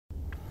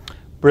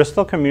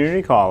Bristol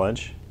Community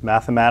College,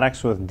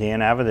 Mathematics with Dan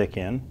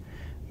Avedikian,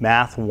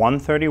 Math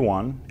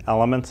 131,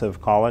 Elements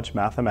of College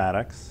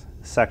Mathematics,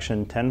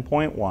 Section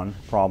 10.1,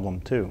 Problem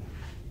 2.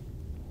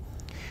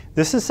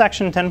 This is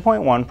Section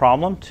 10.1,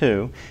 Problem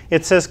 2.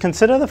 It says,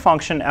 consider the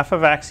function f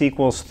of x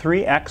equals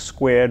 3x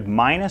squared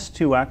minus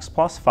 2x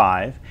plus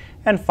 5,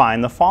 and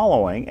find the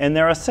following. And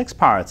there are 6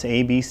 parts,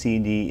 A, B, C,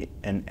 D,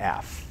 and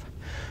F.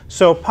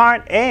 So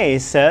part A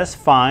says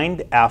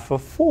find f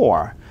of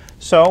 4.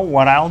 So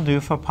what I'll do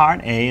for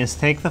part A is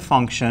take the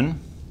function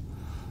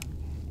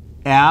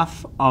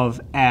f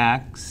of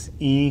x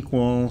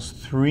equals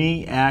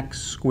 3x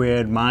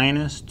squared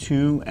minus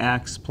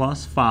 2x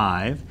plus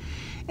 5.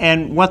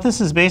 And what this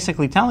is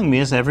basically telling me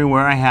is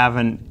everywhere I have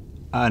an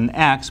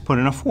x, put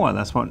in a 4.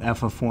 That's what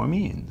f of 4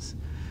 means.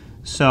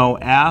 So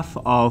f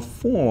of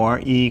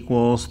 4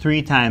 equals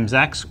 3 times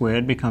x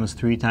squared becomes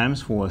 3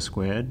 times 4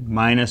 squared,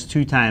 minus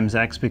 2 times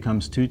x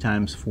becomes 2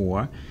 times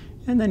 4,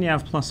 and then you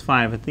have plus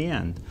 5 at the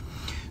end.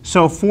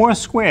 So 4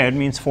 squared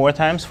means 4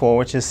 times 4,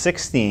 which is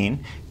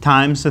 16,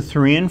 times the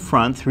 3 in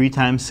front. 3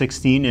 times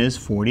 16 is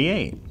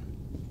 48.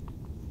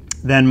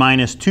 Then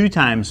minus 2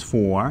 times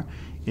 4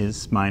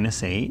 is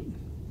minus 8.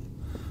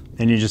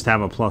 Then you just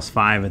have a plus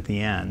 5 at the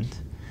end.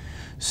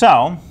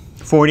 So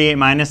 48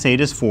 minus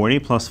 8 is 40,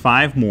 plus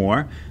 5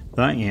 more.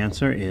 The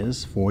answer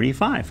is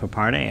 45 for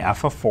part A.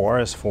 F of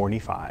 4 is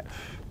 45.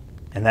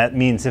 And that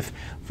means if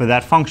for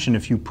that function,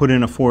 if you put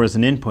in a 4 as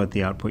an input,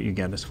 the output you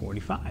get is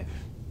 45.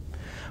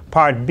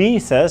 Part B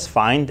says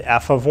find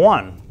f of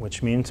 1,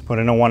 which means put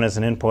in a 1 as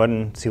an input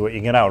and see what you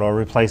get out, or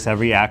replace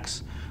every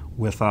x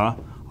with a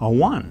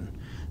 1.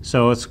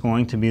 So it's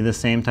going to be the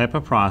same type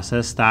of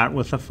process. Start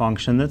with the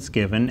function that's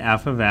given,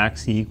 f of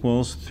x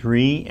equals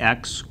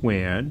 3x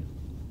squared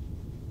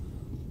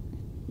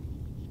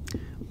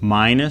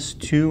minus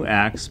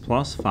 2x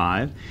plus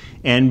 5.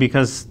 And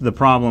because the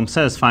problem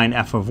says find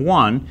f of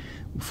 1,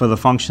 for the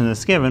function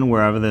that's given,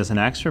 wherever there's an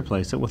x,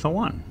 replace it with a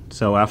 1.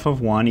 So f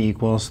of 1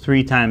 equals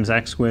 3 times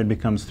x squared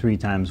becomes 3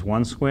 times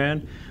 1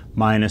 squared,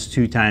 minus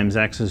 2 times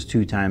x is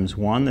 2 times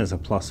 1. There's a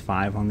plus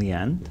 5 on the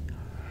end.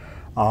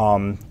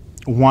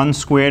 1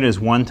 squared is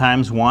 1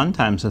 times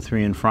the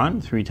 3 in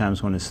front. 3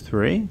 times 1 is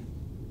 3.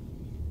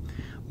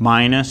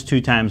 Minus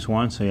 2 times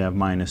 1, so you have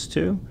minus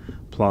 2,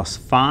 plus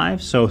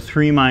 5. So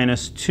 3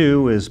 minus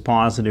 2 is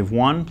positive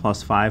 1,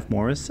 plus 5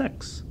 more is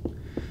 6.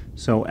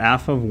 So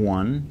f of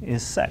 1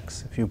 is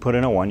 6. If you put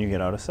in a 1, you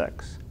get out a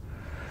 6.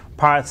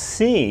 Part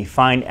C,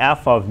 find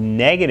f of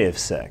negative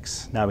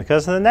 6. Now,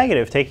 because of the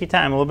negative, take your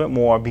time a little bit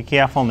more. Be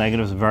careful.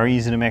 Negative is very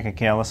easy to make a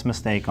careless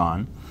mistake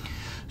on.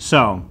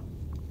 So,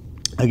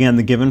 again,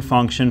 the given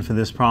function for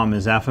this problem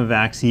is f of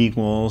x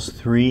equals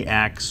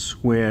 3x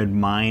squared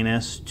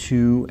minus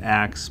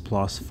 2x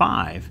plus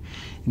 5.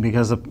 And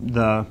because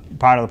the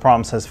part of the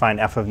problem says find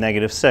f of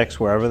negative 6,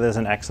 wherever there's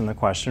an x in the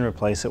question,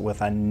 replace it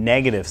with a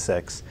negative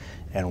 6.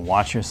 And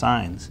watch your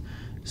signs.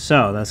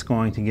 So that's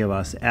going to give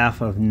us f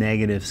of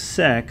negative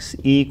 6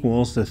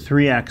 equals the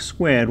 3x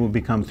squared will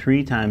become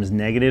 3 times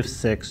negative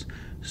 6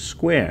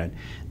 squared.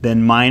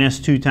 Then minus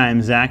 2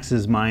 times x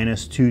is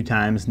minus 2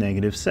 times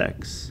negative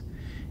 6.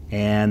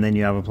 And then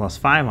you have a plus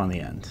 5 on the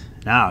end.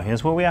 Now,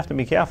 here's where we have to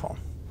be careful.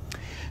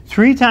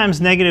 3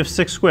 times negative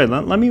 6 squared.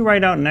 Let me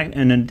write out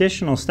an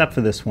additional step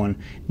for this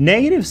one.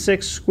 Negative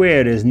 6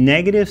 squared is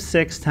negative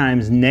 6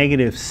 times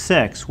negative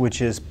 6,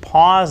 which is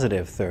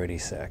positive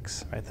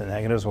 36. Right? The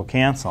negatives will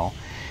cancel.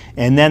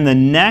 And then the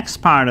next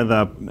part of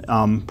the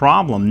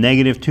problem,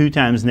 negative 2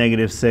 times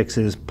negative 6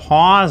 is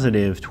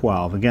positive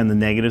 12. Again, the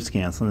negatives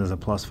cancel, and there's a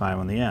plus 5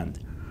 on the end.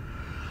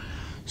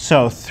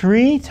 So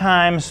 3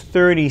 times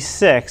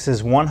 36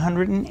 is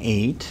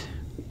 108.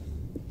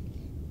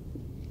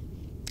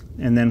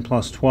 And then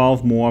plus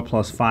 12 more,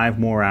 plus 5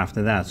 more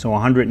after that. So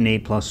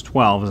 108 plus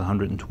 12 is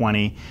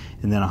 120,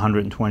 and then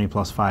 120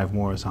 plus 5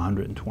 more is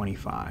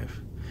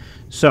 125.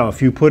 So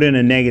if you put in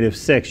a negative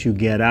 6, you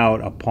get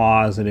out a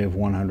positive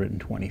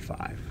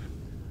 125.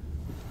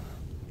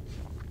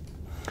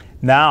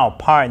 Now,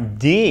 part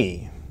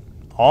D,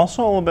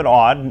 also a little bit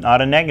odd,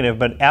 not a negative,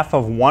 but f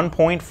of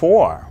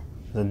 1.4,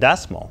 the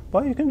decimal.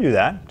 Well, you can do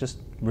that. Just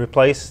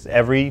replace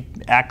every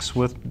x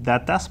with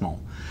that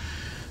decimal.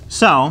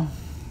 So,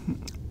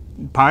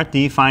 part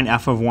D, find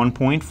f of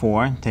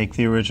 1.4. Take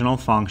the original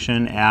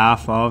function,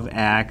 f of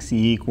x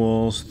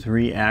equals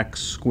 3x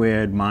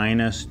squared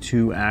minus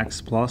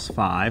 2x plus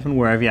 5. And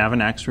wherever you have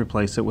an x,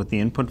 replace it with the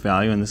input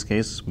value. In this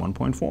case,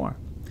 1.4.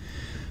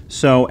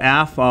 So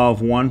f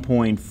of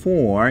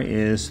 1.4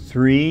 is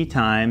 3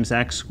 times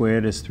x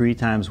squared is 3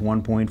 times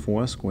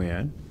 1.4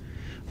 squared.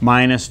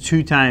 Minus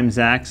 2 times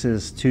x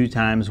is 2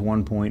 times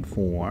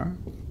 1.4.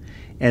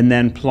 And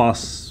then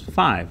plus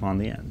 5 on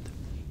the end.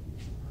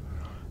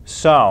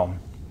 So,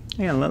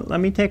 yeah, let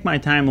me take my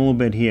time a little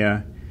bit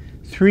here.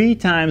 3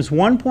 times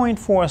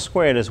 1.4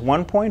 squared is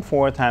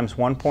 1.4 times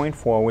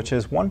 1.4, which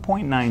is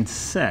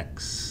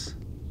 1.96.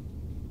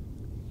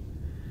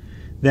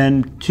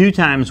 Then 2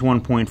 times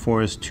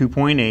 1.4 is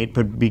 2.8,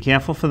 but be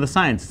careful for the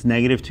signs. It's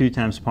negative 2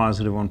 times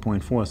positive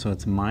 1.4, so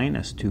it's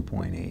minus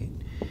 2.8.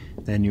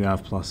 then you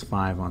have plus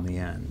 5 on the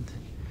end.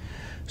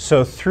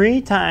 So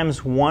 3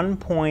 times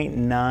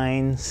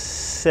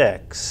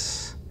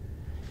 1.96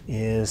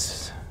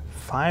 is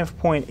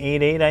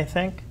 5.88, I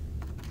think.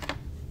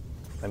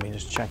 Let me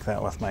just check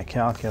that with my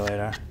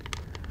calculator.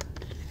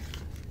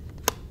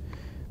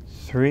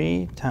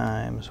 3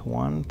 times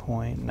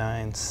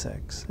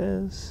 1.96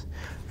 is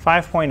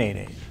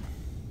 5.88.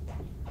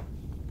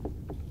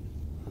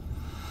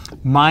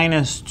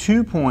 Minus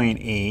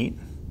 2.8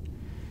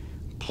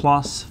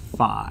 plus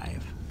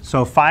 5.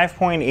 So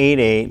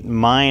 5.88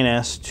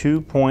 minus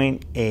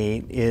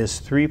 2.8 is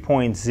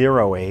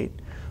 3.08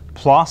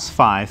 plus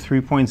 5.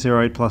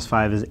 3.08 plus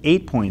 5 is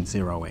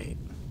 8.08.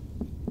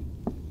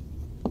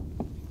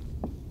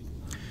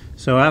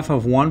 So f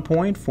of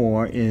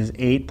 1.4 is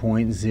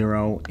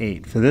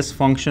 8.08. For this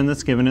function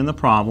that's given in the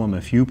problem,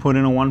 if you put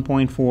in a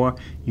 1.4,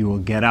 you will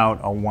get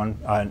out an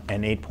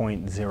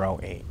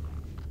 8.08.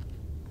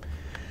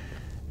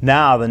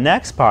 Now the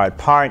next part,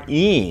 part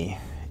E,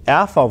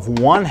 f of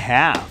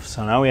 1/2.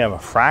 So now we have a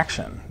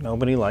fraction.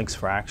 Nobody likes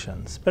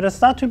fractions. But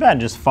it's not too bad.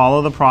 Just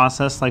follow the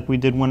process like we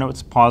did when it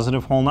was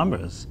positive whole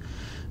numbers.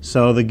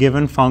 So the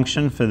given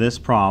function for this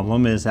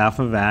problem is f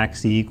of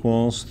x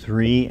equals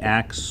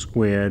 3x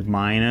squared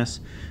minus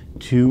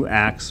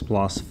 2x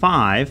plus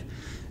 5.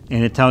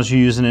 And it tells you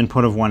use an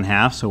input of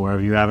 1/2. So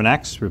wherever you have an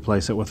x,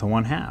 replace it with a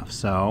 1/2.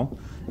 So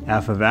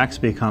f of x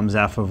becomes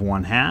f of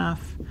 1/2.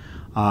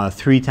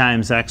 3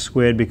 times x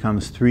squared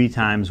becomes 3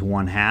 times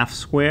 1/2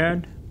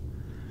 squared.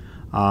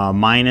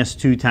 Minus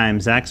 2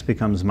 times x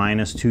becomes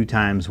minus 2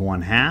 times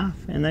 1/2.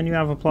 And then you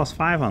have a plus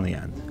 5 on the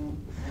end.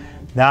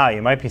 Now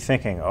you might be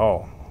thinking,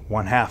 oh,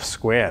 1/2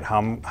 squared, how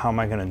am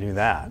I going to do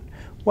that?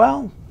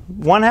 Well,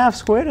 1/2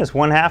 squared is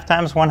 1/2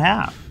 times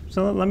 1/2.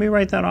 So let me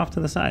write that off to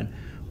the side.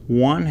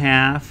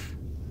 1/2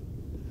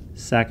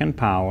 second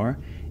power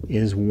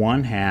is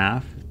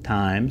 1/2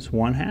 times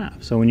 1/2.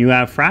 So when you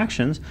have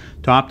fractions,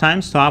 top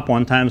times top,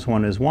 1 times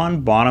 1 is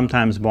 1, bottom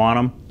times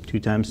bottom, 2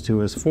 times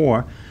 2 is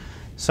 4.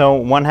 So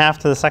 1/2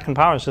 to the second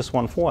power is just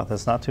 1/4.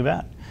 That's not too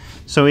bad.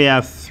 So we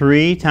have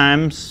 3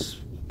 times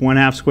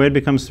 1/2 squared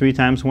becomes 3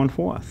 times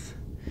 1/4.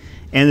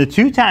 And the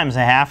 2 times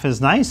 1/2 is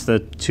nice.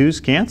 The 2's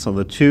cancel.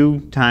 The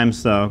 2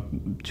 times the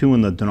 2 in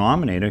the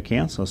denominator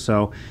cancel.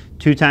 So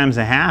 2 times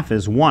 1/2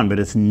 is 1, but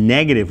it's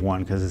negative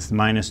 1 because it's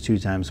minus 2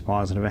 times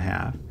positive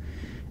 1/2.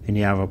 And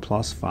you have a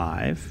plus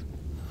 5.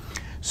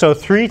 So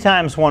 3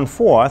 times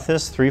 1/4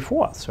 is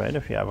 3/4, right?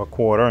 If you have a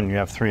quarter and you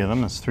have 3 of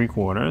them, it's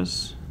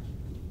 3/4.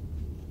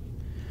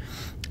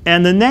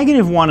 And the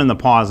negative 1 and the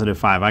positive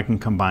 5, I can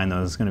combine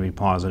those. It's going to be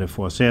positive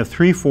 4. So you have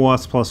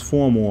 3/4 plus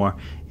 4 more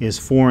is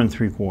 4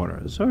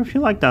 3/4. Or if you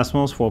like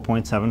decimals,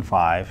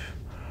 4.75.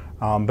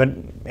 But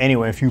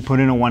anyway, if you put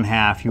in a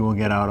 1/2, you will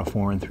get out a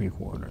 4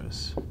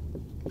 3/4.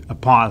 A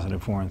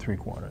positive 4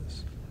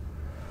 3/4.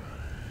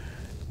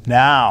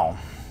 Now,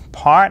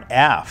 part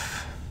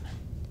F.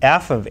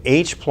 F of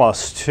h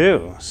plus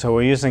 2. So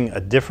we're using a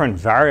different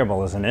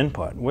variable as an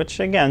input, which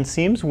again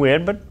seems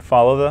weird, but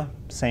follow the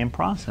same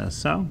process.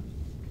 So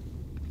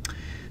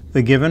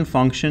the given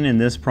function in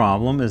this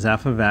problem is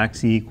f of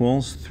x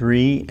equals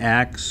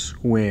 3x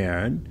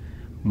squared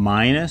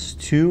minus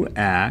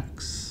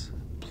 2x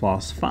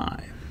plus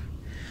 5.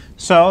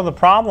 So the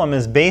problem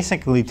is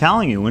basically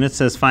telling you, when it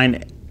says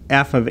find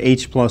f of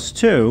h plus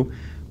 2,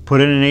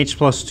 put in an h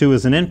plus 2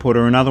 as an input,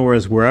 or in other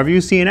words, wherever you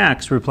see an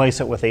x,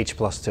 replace it with h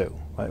plus 2,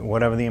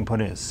 whatever the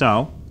input is.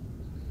 So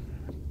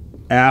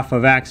f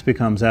of x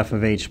becomes f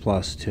of h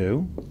plus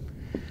 2.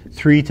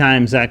 3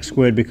 times x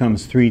squared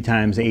becomes 3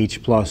 times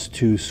h plus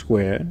 2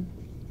 squared.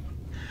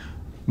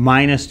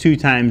 Minus 2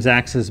 times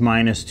x is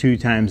minus 2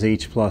 times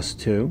h plus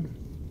 2.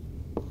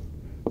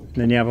 And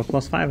then you have a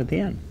plus 5 at the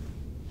end.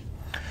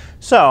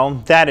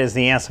 So that is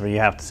the answer, but you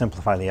have to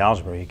simplify the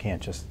algebra. You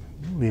can't just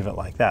leave it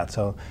like that.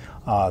 So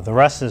the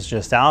rest is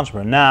just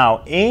algebra.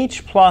 Now,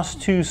 h plus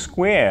 2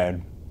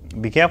 squared,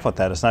 be careful with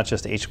that. It's not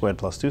just h squared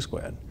plus 2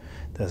 squared.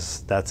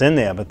 That's in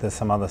there, but there's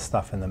some other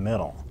stuff in the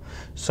middle.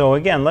 So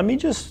again, let me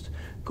just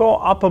go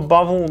up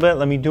above a little bit.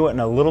 Let me do it in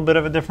a little bit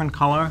of a different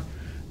color.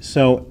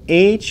 So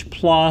h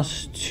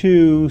plus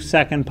 2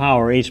 second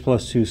power, h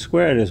plus 2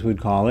 squared as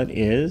we'd call it,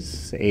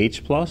 is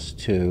h plus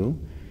 2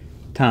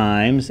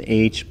 times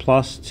h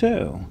plus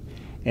 2.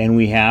 And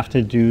we have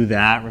to do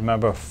that,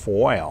 remember,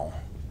 FOIL.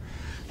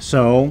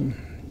 So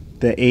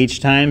the h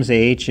times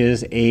h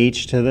is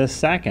h to the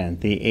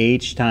second. The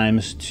h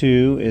times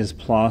 2 is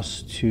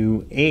plus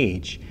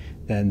 2h.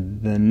 Then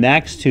the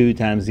next 2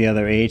 times the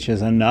other h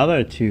is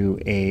another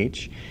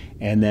 2h.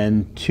 And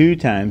then 2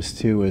 times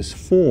 2 is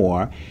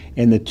 4.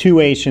 And the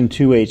 2h and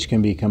 2h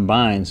can be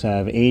combined. So I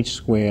have h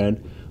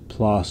squared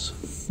plus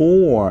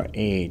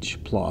 4h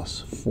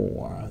plus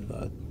 4.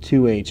 The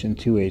 2h and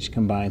 2h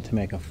combined to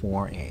make a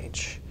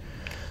 4h.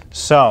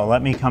 So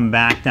let me come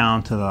back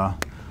down to the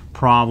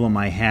problem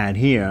I had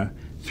here.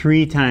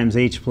 3 times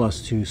h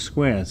plus 2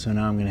 squared. So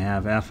now I'm going to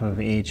have f of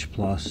h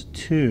plus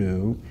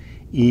 2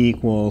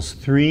 equals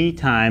 3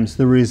 times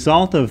the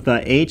result of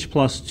the h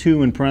plus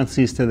 2 in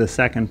parentheses to the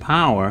second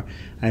power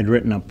I'd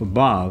written up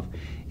above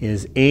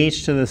is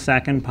h to the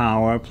second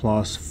power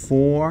plus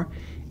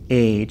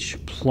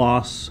 4h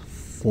plus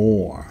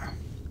 4.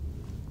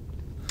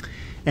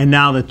 And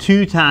now the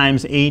 2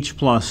 times h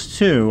plus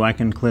 2, I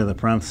can clear the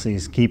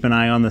parentheses. Keep an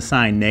eye on the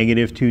sign.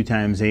 Negative 2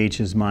 times h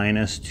is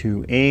minus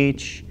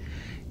 2h.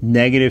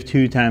 Negative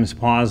 2 times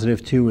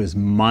positive 2 is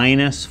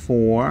minus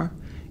 4.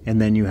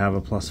 And then you have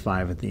a plus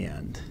 5 at the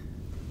end.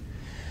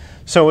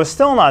 So we're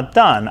still not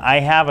done.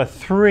 I have a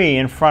 3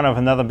 in front of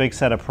another big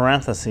set of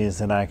parentheses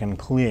that I can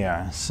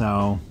clear.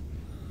 So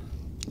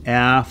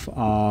f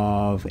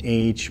of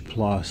h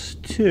plus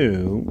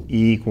 2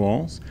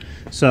 equals,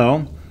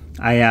 so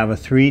I have a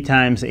 3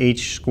 times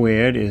h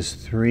squared is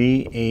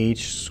 3h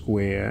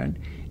squared.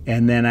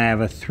 And then I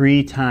have a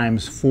 3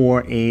 times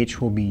 4h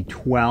will be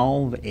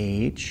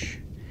 12h.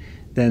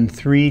 Then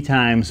 3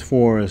 times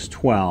 4 is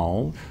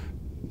 12.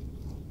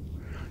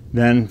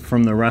 Then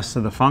from the rest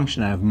of the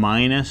function, I have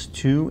minus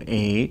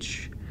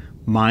 2h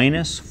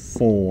minus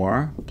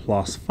 4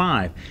 plus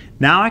 5.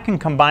 Now I can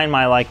combine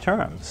my like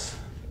terms.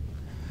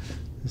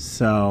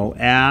 So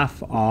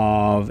f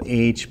of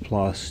h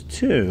plus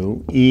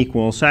 2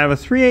 equals, so I have a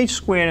 3h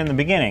squared in the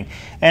beginning.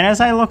 And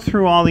as I look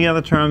through all the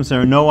other terms, there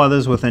are no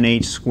others with an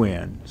h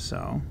squared.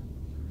 So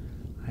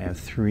I have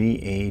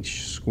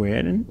 3h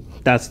squared, and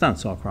that's done,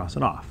 so I'll cross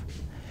it off.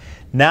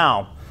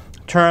 Now,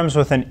 terms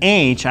with an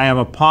h, I have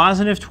a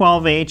positive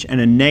 12h and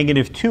a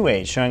negative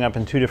 2h showing up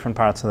in 2 different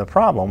parts of the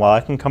problem. Well,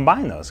 I can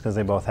combine those because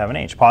they both have an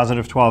h.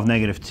 Positive 12,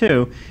 negative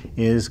 2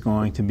 is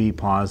going to be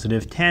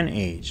positive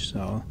 10h.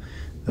 So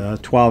the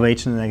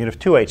 12h and the negative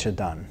 2h are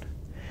done.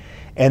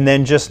 And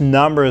then just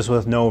numbers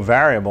with no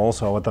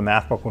variables, or what the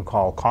math book would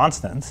call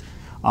constants.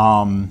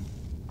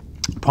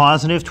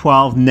 Positive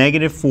 12,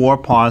 negative 4,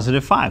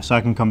 positive 5. So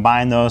I can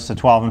combine those. So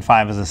 12 and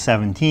 5 is a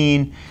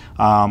 17.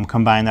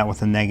 Combine that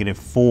with a negative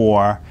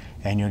 4,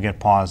 and you'll get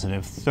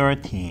positive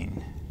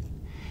 13.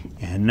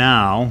 And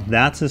now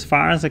that's as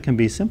far as it can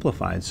be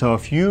simplified. So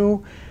if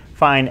you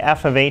find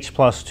f of h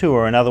plus 2,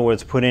 or in other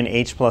words, put in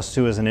h plus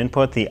 2 as an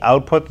input, the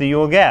output that you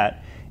will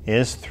get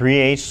is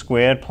 3h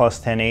squared plus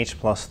 10h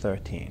plus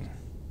 13.